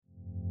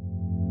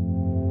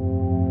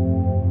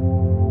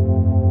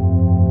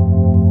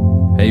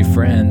Hey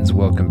friends,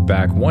 welcome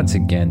back once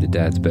again to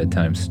Dad's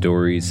Bedtime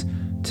Stories.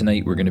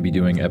 Tonight we're going to be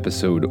doing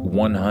episode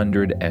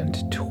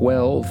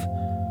 112,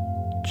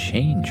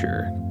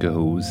 Changer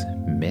Goes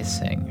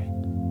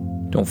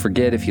Missing. Don't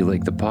forget, if you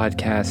like the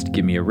podcast,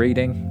 give me a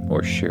rating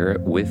or share it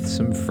with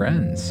some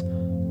friends.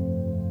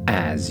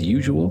 As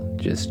usual,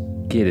 just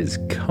get as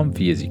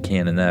comfy as you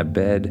can in that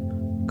bed,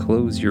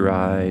 close your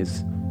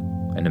eyes,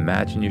 and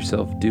imagine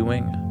yourself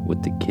doing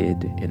what the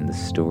kid in the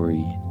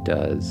story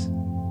does.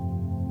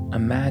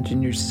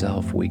 Imagine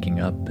yourself waking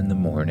up in the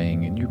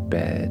morning in your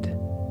bed.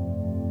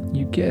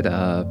 You get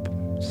up,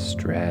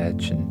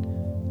 stretch,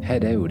 and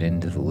head out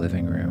into the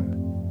living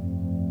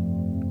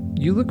room.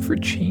 You look for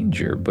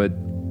Changer, but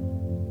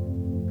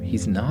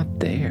he's not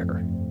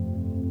there.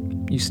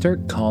 You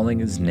start calling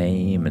his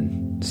name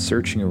and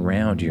searching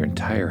around your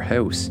entire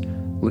house,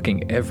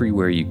 looking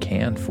everywhere you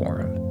can for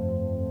him.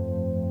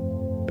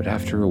 But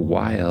after a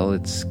while,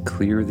 it's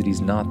clear that he's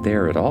not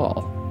there at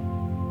all.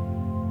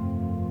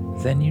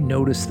 Then you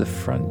notice the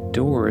front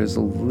door is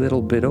a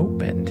little bit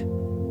opened.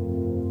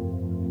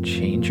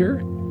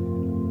 Changer?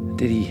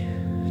 Did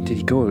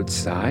he go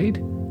outside?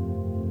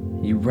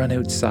 You run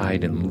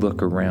outside and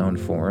look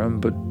around for him,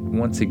 but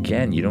once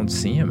again, you don't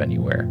see him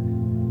anywhere.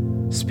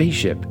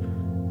 Spaceship,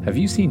 have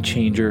you seen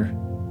Changer?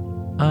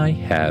 I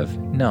have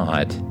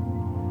not.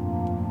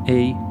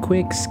 A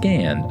quick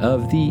scan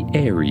of the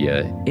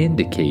area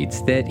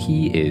indicates that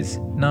he is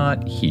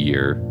not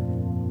here.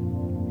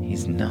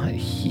 He's not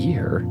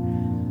here?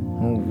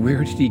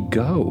 Where did he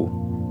go?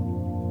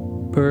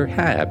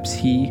 Perhaps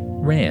he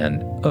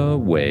ran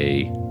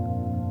away.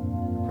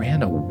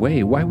 Ran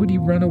away? Why would he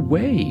run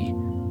away?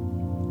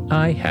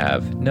 I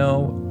have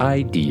no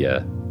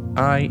idea.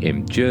 I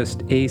am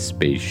just a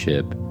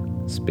spaceship,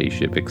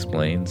 Spaceship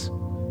explains.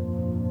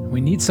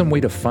 We need some way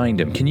to find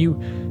him. Can you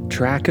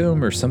track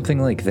him or something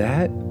like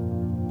that?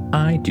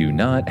 I do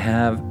not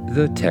have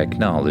the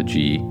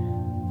technology.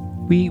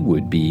 We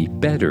would be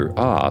better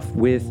off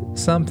with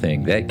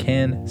something that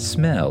can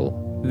smell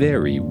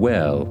very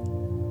well.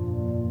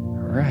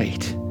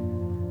 Right.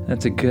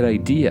 That's a good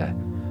idea.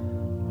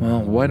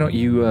 Well, why don't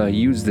you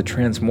use the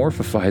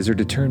transmorphifizer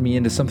to turn me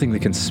into something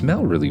that can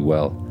smell really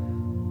well?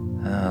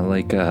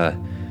 Like a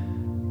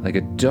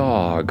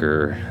dog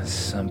or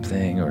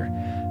something, or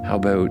how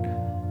about,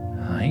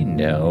 I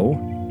know.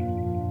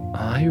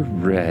 I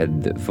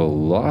read that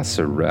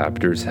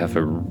velociraptors have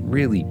a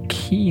really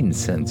keen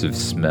sense of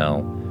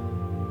smell.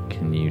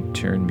 Can you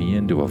turn me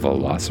into a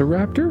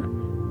velociraptor?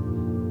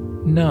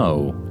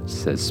 No,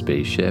 says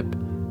Spaceship.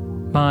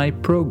 My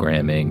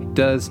programming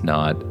does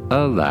not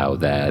allow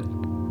that.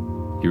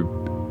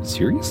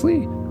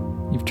 Seriously?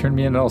 You've turned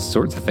me into all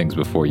sorts of things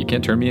before. You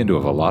can't turn me into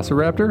a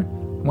velociraptor?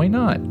 Why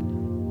not?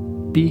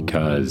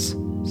 Because,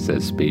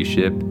 says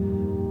Spaceship,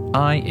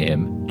 I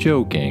am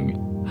joking.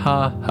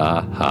 Ha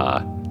ha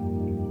ha.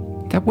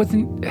 That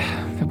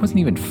wasn't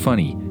even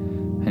funny.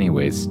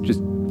 Anyways,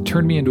 just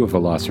turn me into a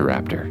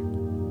velociraptor.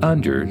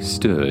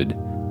 Understood.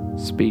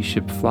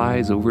 Spaceship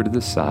flies over to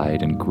the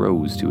side and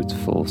grows to its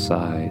full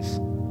size.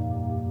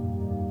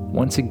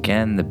 Once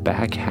again, the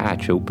back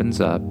hatch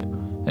opens up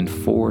and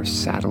 4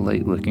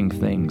 satellite-looking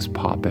things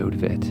pop out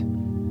of it.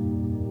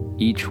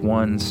 Each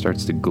one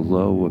starts to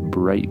glow a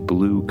bright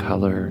blue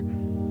color,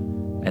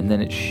 and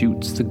then it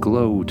shoots the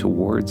glow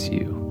towards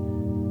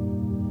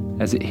you.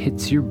 As it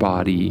hits your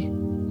body,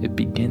 it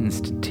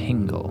begins to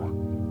tingle.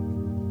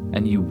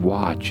 And you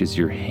watch as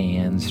your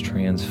hands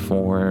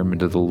transform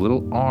into the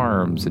little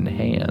arms and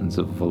hands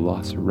of a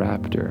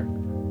velociraptor.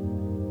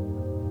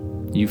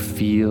 You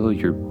feel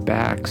your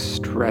back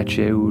stretch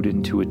out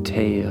into a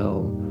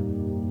tail.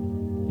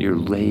 Your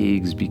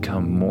legs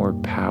become more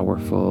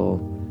powerful.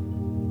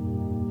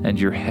 And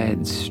your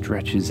head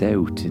stretches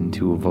out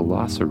into a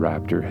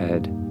velociraptor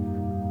head.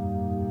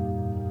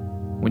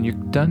 When you're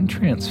done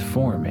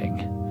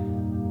transforming,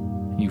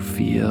 you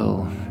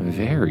feel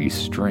very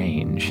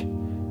strange.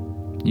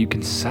 You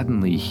can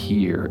suddenly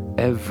hear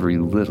every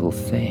little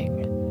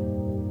thing,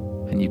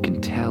 and you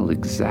can tell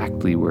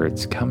exactly where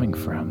it's coming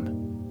from.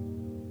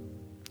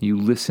 You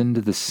listen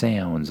to the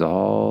sounds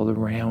all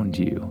around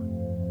you.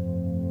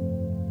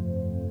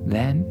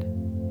 Then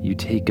you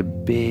take a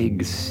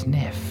big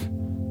sniff,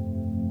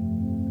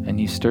 and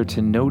you start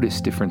to notice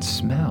different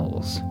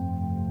smells.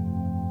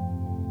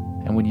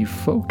 And when you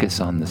focus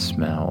on the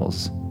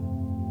smells,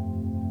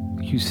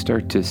 you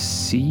start to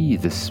see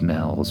the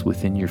smells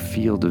within your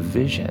field of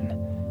vision,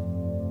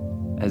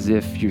 as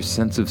if your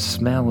sense of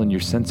smell and your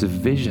sense of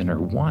vision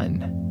are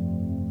one.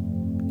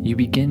 You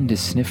begin to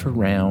sniff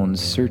around,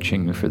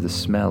 searching for the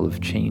smell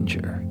of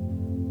Changer.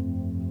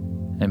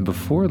 And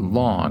before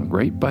long,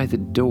 right by the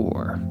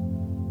door,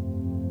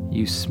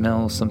 you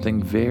smell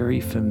something very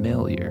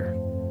familiar,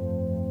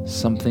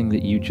 something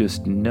that you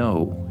just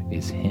know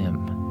is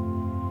him.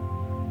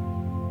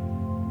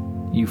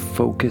 You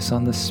focus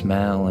on the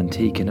smell and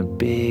take in a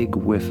big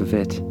whiff of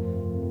it,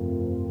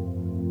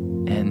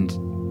 and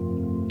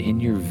in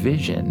your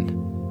vision,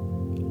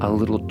 a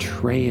little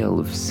trail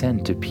of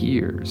scent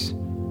appears,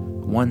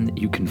 one that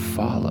you can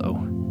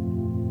follow.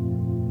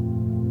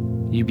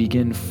 You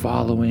begin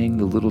following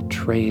the little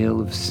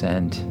trail of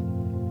scent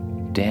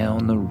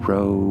down the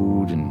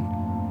road and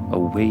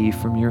away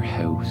from your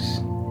house.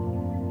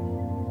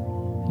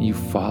 You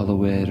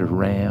follow it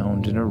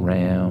around and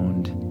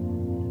around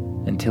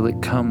until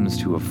it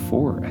comes to a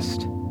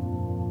forest.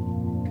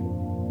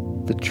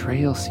 The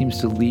trail seems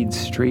to lead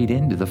straight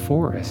into the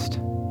forest.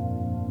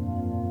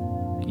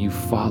 You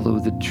follow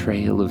the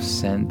trail of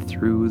scent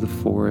through the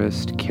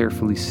forest,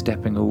 carefully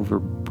stepping over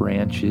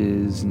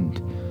branches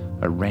and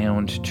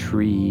around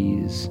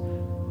trees,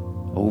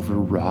 over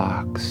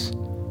rocks,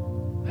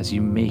 as you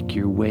make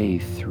your way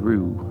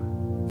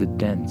through the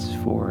dense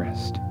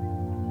forest.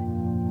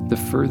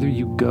 The further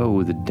you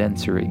go, the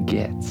denser it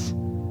gets.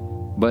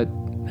 But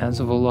as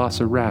a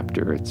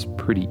velociraptor, it's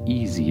pretty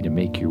easy to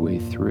make your way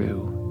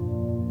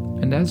through.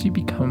 And as you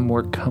become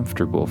more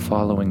comfortable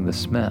following the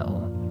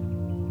smell,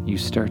 you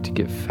start to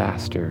get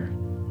faster.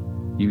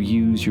 You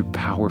use your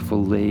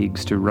powerful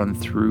legs to run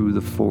through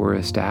the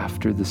forest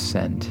after the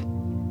scent,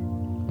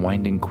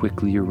 winding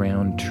quickly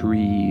around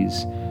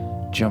trees,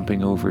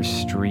 jumping over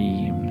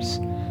streams,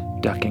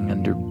 ducking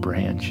under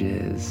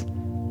branches,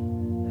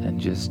 and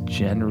just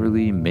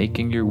generally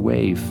making your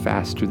way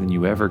faster than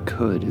you ever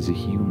could as a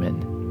human.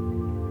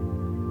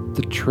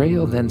 The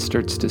trail then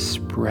starts to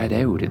spread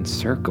out in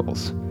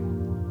circles.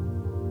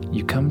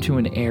 You come to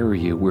an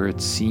area where it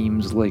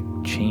seems like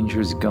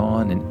Changer's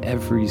gone in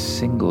every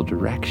single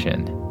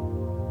direction.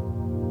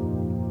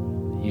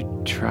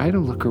 You try to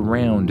look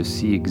around to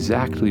see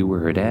exactly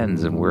where it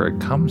ends and where it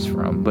comes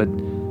from, but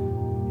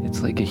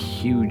it's like a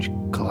huge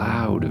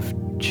cloud of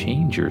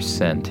Changer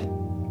scent.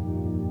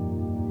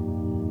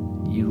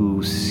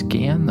 You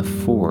scan the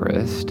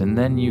forest and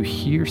then you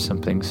hear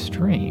something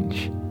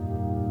strange,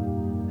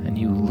 and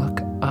you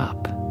look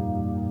up.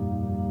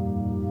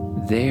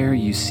 There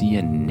you see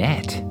a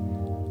net.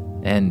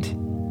 And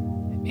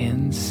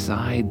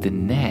inside the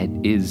net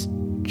is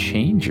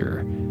Changer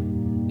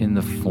in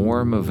the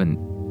form of an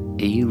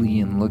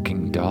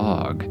alien-looking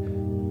dog.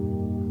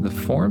 The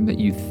form that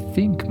you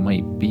think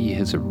might be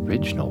his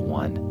original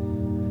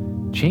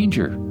one.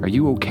 "Changer, are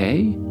you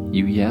okay?"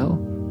 you yell.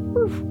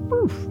 "Roof,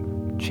 roof,"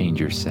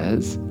 Changer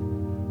says.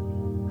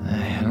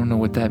 "I don't know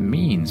what that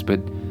means,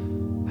 but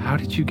how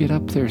did you get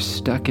up there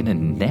stuck in a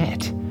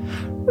net?"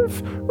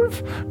 "Roof,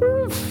 roof,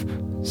 roof,"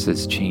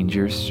 says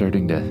Changer,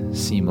 starting to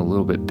seem a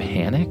little bit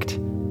panicked.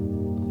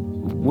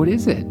 "What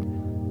is it?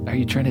 Are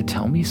you trying to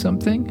tell me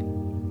something?"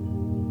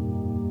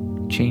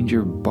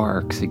 Changer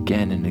barks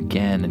again and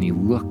again, and he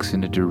looks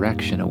in a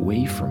direction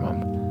away from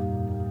him.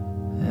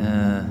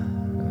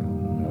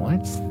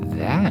 What's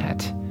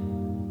that?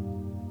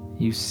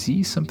 You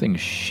see something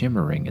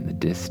shimmering in the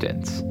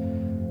distance.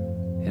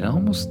 It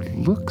almost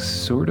looks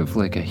sort of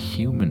like a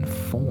human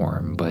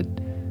form, but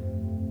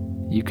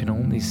you can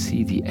only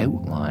see the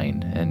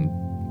outline, and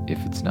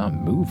if it's not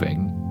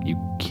moving, you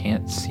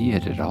can't see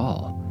it at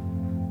all.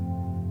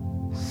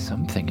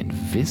 Something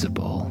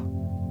invisible.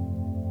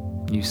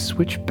 You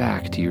switch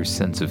back to your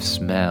sense of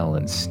smell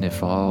and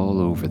sniff all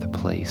over the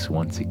place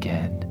once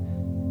again.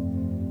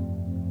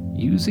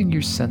 Using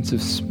your sense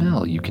of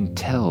smell, you can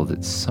tell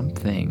that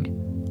something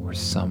or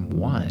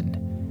someone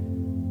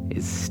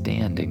is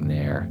standing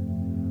there.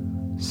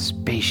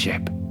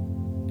 "Spaceship,"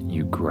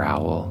 you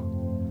growl.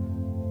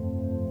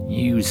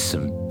 "Use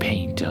some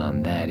paint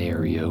on that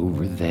area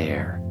over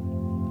there."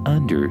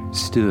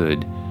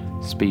 "Understood."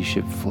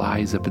 Spaceship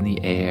flies up in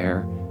the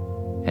air,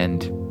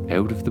 and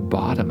out of the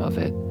bottom of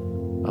it,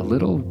 a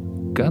little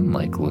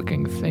gun-like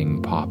looking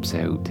thing pops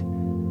out.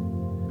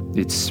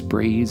 It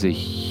sprays a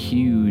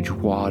huge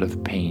wad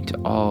of paint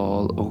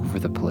all over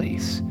the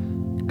place,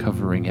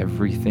 covering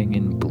everything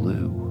in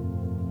blue.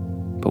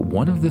 But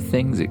one of the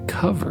things it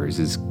covers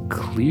is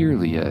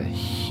clearly a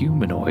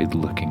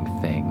humanoid-looking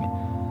thing,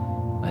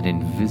 an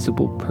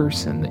invisible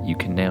person that you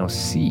can now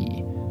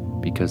see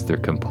because they're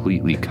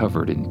completely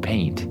covered in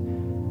paint.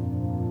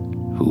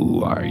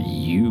 "Who are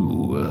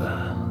you?"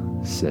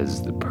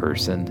 says the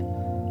person.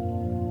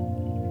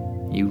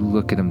 You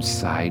look at him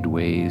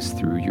sideways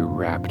through your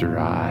raptor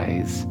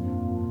eyes.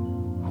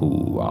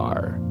 "Who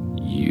are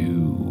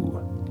you?"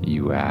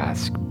 you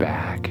ask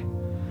back.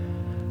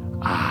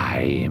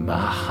 "I'm a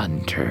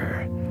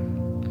hunter,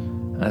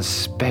 a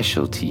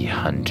specialty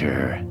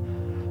hunter.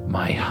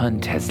 My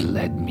hunt has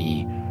led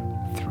me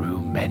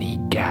through many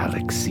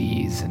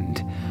galaxies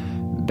and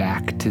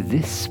back to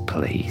this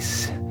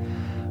place,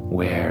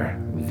 where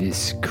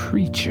this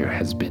creature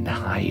has been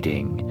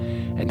hiding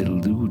and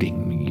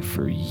eluding me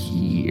for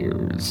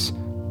years,"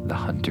 the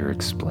hunter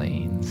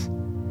explains.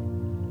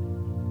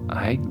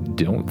 "I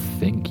don't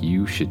think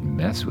you should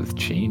mess with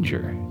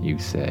Changer," you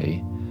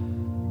say.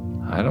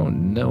 "I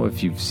don't know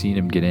if you've seen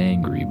him get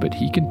angry, but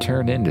he can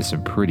turn into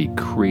some pretty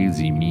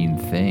crazy mean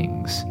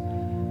things."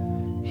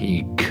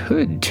 "He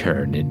could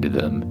turn into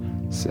them,"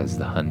 says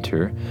the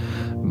hunter,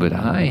 "but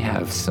I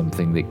have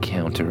something that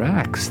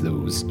counteracts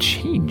those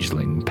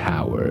changeling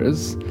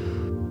powers."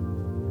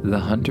 The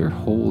hunter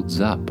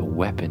holds up a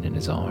weapon in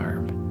his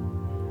arm.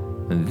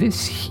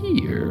 This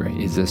here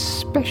is a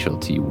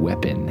specialty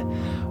weapon.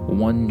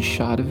 One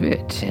shot of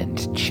it,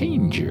 and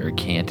Changer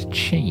can't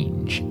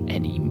change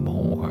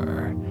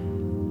anymore.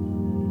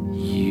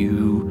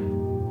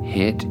 You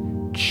hit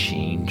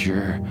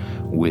Changer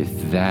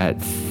with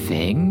that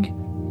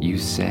thing, you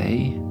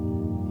say?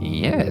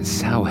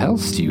 Yes, how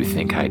else do you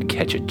think I'd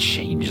catch a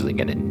changeling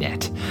in a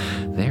net?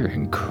 They're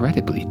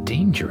incredibly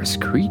dangerous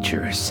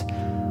creatures.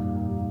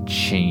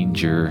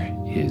 Changer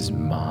is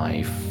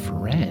my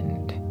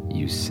friend,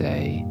 you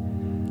say.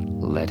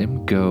 Let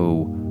him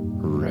go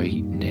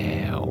right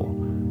now,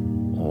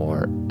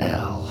 or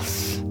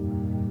else.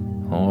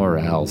 Or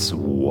else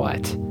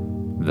what?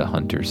 The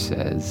hunter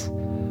says.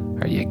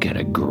 Are you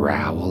gonna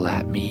growl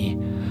at me?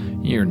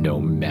 You're no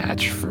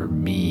match for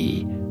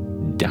me,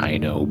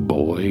 Dino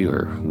Boy,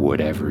 or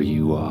whatever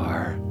you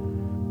are.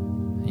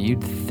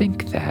 You'd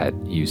think that,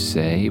 you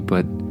say,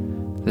 but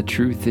the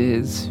truth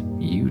is,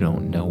 you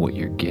don't know what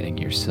you're getting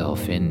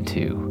yourself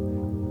into.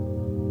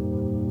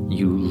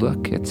 You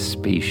look at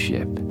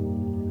Spaceship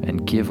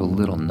and give a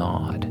little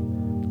nod.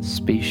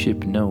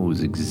 Spaceship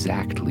knows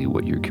exactly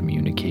what you're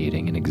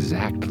communicating and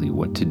exactly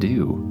what to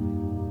do.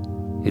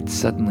 It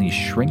suddenly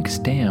shrinks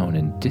down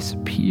and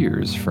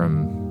disappears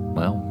from,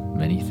 well,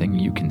 anything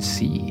you can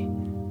see.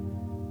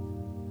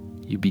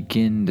 You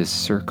begin to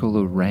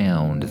circle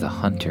around the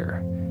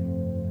hunter,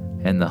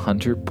 and the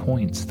hunter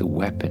points the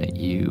weapon at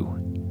you.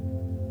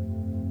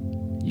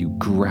 You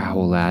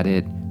growl at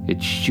it,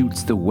 it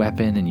shoots the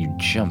weapon, and you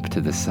jump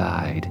to the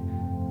side.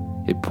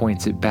 It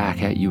points it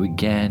back at you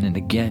again, and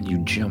again you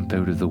jump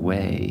out of the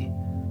way.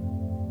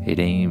 It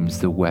aims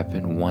the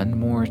weapon one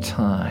more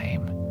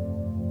time,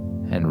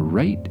 and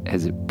right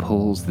as it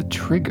pulls the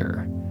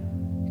trigger,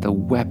 the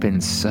weapon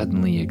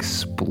suddenly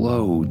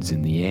explodes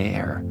in the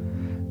air.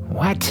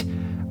 What?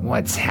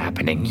 What's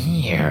happening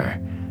here?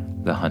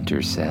 The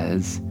hunter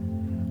says.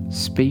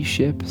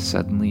 Spaceship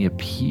suddenly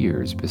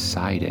appears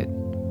beside it,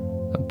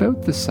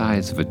 about the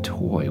size of a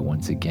toy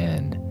once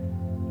again.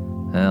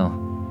 Well,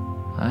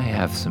 I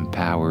have some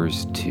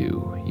powers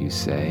too, you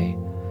say.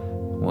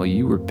 While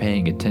you were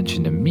paying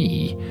attention to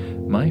me,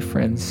 my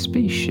friend's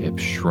spaceship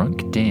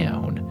shrunk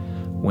down,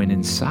 went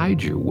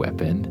inside your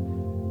weapon,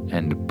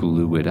 and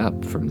blew it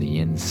up from the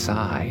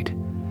inside.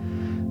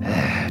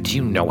 Do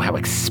you know how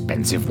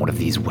expensive one of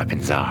these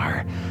weapons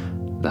are?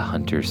 The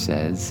hunter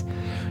says.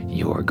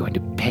 You're going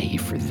to pay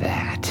for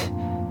that.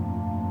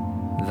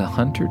 The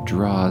hunter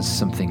draws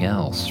something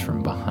else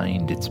from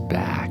behind its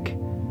back.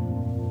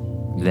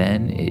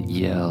 Then it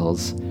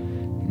yells,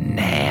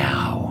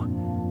 now.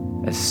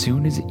 As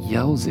soon as it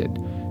yells it,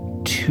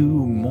 2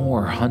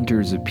 more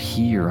hunters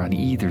appear on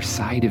either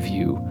side of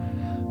you.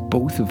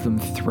 Both of them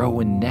throw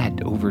a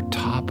net over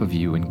top of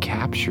you and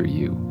capture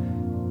you.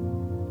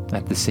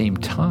 At the same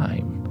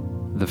time,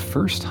 the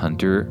first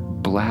hunter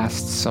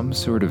blasts some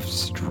sort of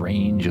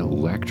strange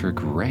electric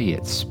ray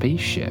at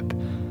Spaceship.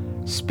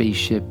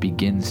 Spaceship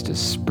begins to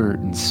spurt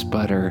and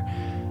sputter,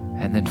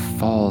 and then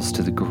falls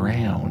to the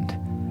ground.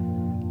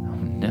 Oh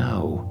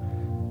no,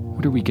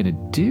 what are we gonna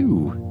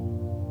do?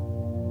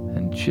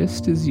 And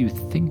just as you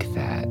think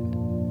that,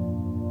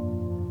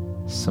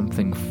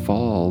 something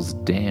falls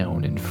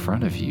down in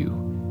front of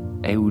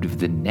you, out of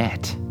the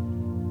net.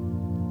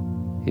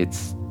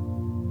 It's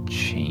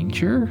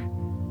Changer?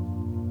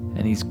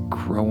 And he's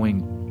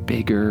growing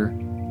bigger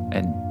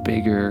and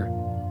bigger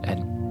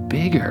and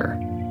bigger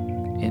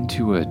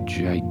into a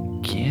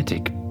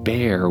gigantic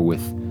bear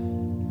with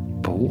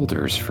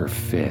boulders for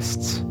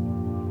fists.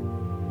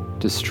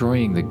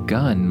 Destroying the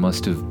gun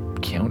must have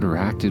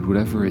counteracted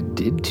whatever it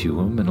did to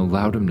him and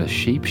allowed him to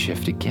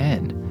shapeshift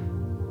again.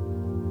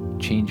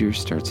 Changer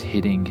starts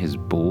hitting his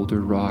boulder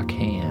rock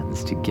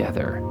hands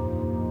together.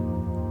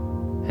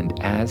 And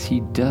as he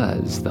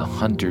does, the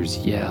hunters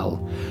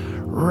yell,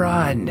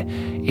 "Run!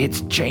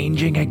 It's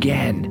changing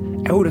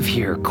again! Out of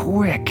here,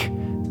 quick!"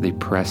 They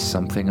press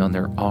something on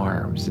their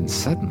arms, and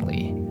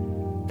suddenly,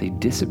 they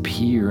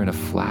disappear in a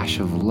flash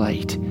of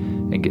light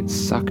and get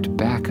sucked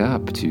back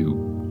up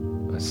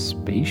to a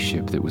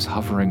spaceship that was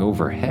hovering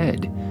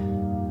overhead.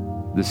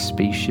 The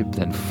spaceship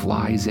then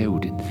flies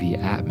out into the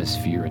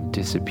atmosphere and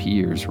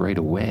disappears right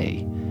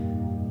away.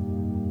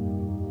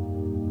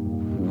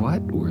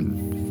 What were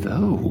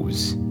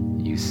those,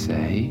 you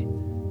say?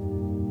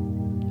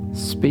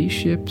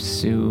 Spaceship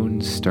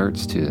soon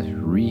starts to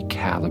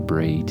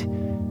recalibrate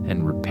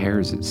and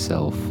repairs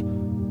itself,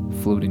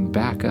 floating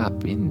back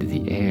up into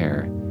the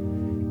air.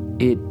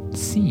 It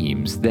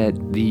seems that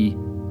the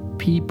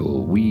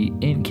people we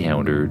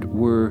encountered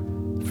were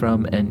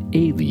from an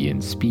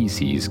alien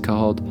species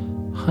called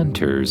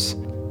hunters.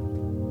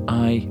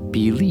 I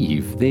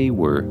believe they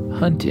were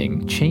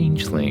hunting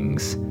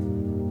changelings.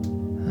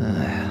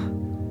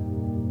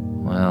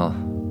 Well,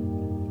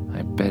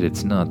 I bet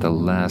it's not the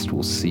last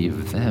we'll see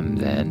of them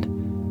then.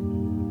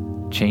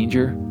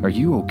 Changer, are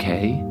you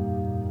okay?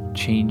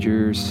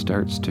 Changer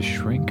starts to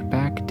shrink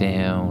back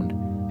down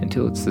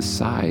until it's the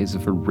size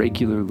of a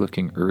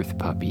regular-looking earth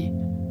puppy.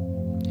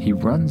 He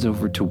runs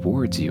over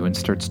towards you and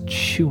starts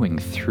chewing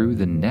through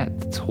the net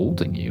that's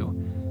holding you.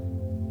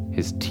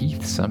 His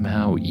teeth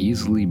somehow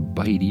easily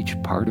bite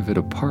each part of it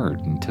apart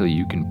until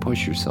you can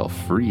push yourself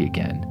free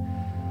again.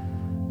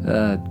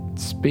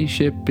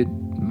 Spaceship, it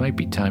might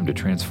be time to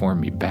transform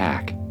me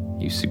back,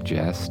 you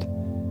suggest.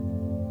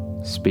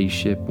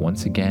 Spaceship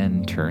once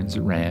again turns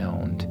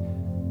around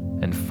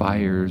and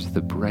fires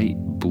the bright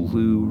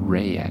blue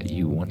ray at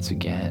you once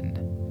again,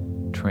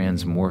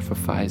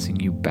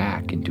 transmorphifying you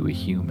back into a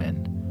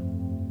human.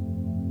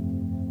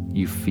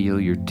 You feel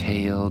your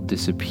tail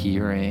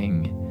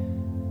disappearing,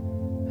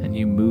 and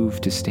you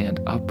move to stand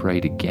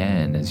upright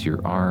again as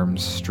your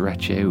arms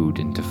stretch out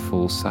into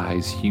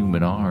full-size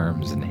human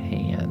arms and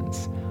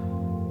hands,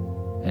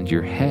 and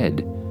your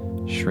head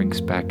shrinks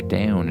back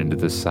down into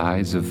the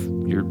size of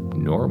your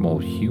normal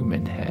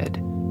human head.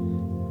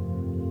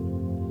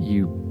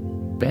 You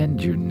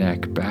bend your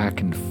neck back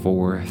and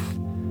forth,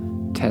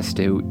 test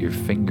out your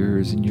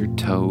fingers and your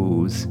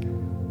toes,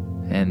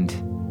 and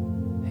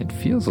it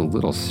feels a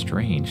little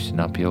strange to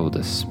not be able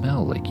to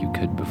smell like you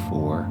could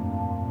before,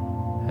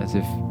 as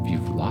if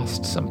you've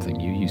lost something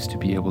you used to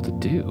be able to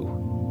do.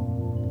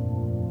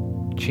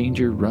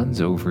 Changer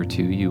runs over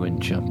to you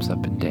and jumps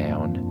up and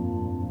down.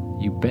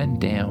 You bend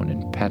down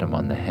and pet him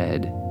on the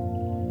head.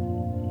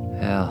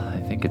 Well, I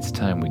think it's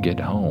time we get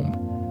home.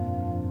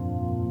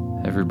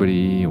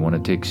 Everybody want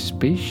to take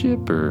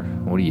Spaceship, or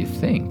what do you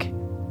think?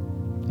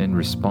 In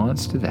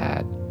response to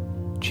that,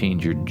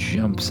 Changer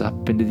jumps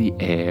up into the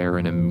air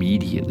and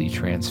immediately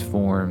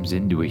transforms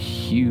into a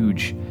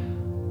huge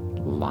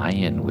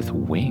lion with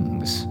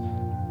wings.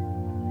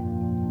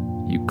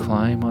 You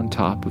climb on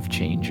top of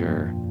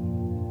Changer,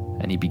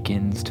 and he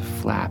begins to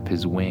flap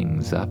his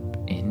wings up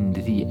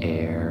into the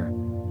air.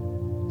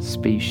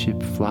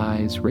 Spaceship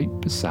flies right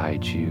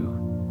beside you,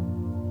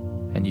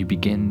 and you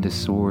begin to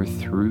soar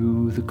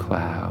through the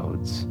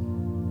clouds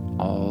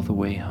all the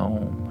way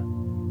home,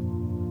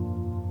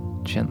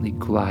 gently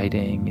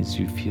gliding as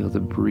you feel the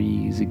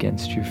breeze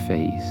against your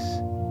face,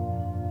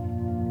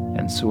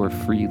 and soar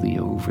freely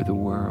over the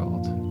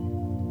world.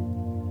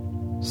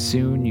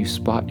 Soon you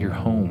spot your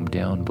home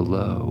down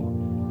below,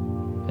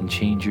 and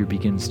Changer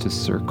begins to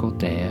circle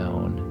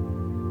down,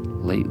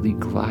 lightly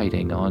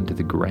gliding onto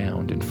the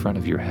ground in front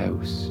of your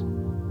house.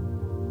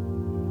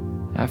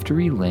 After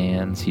he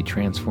lands, he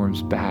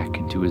transforms back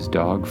into his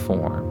dog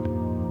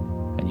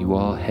form, and you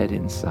all head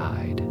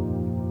inside.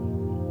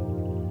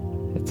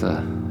 It's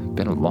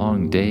been a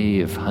long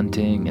day of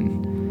hunting,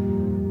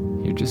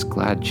 and you're just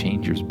glad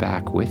Changer's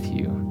back with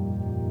you.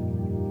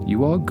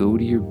 You all go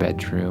to your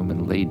bedroom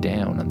and lay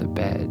down on the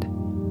bed.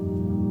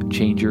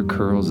 Changer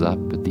curls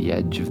up at the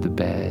edge of the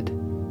bed,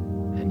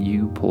 and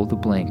you pull the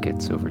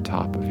blankets over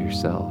top of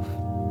yourself.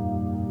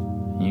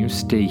 You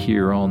stay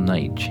here all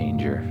night,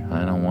 Changer.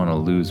 I don't want to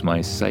lose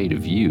my sight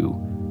of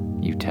you,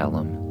 you tell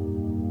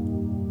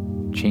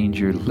him.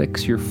 Changer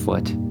licks your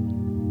foot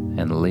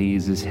and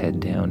lays his head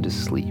down to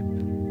sleep.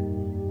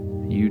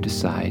 You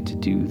decide to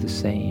do the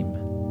same.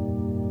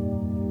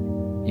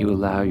 You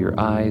allow your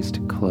eyes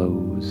to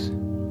close,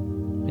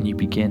 and you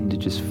begin to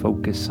just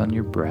focus on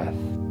your breath,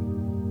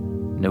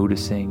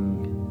 noticing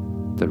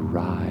the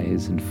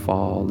rise and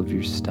fall of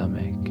your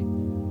stomach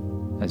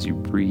as you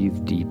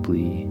breathe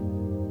deeply.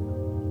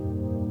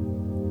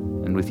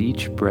 And with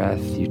each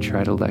breath, you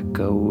try to let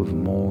go of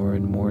more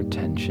and more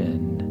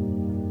tension,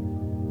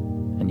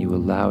 and you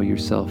allow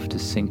yourself to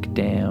sink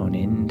down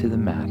into the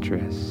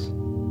mattress,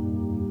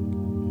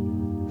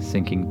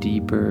 sinking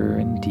deeper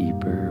and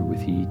deeper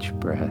with each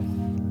breath.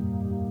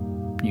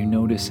 You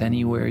notice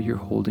anywhere you're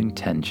holding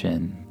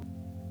tension,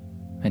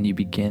 and you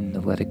begin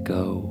to let it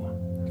go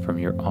from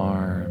your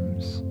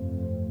arms,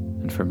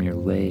 and from your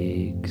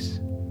legs,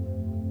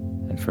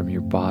 and from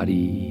your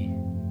body.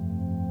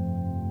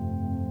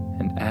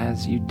 And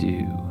as you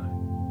do,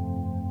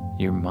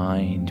 your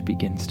mind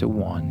begins to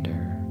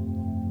wander,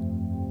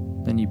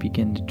 and you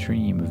begin to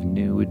dream of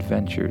new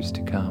adventures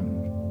to come.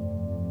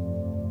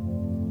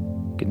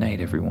 Good night,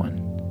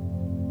 everyone.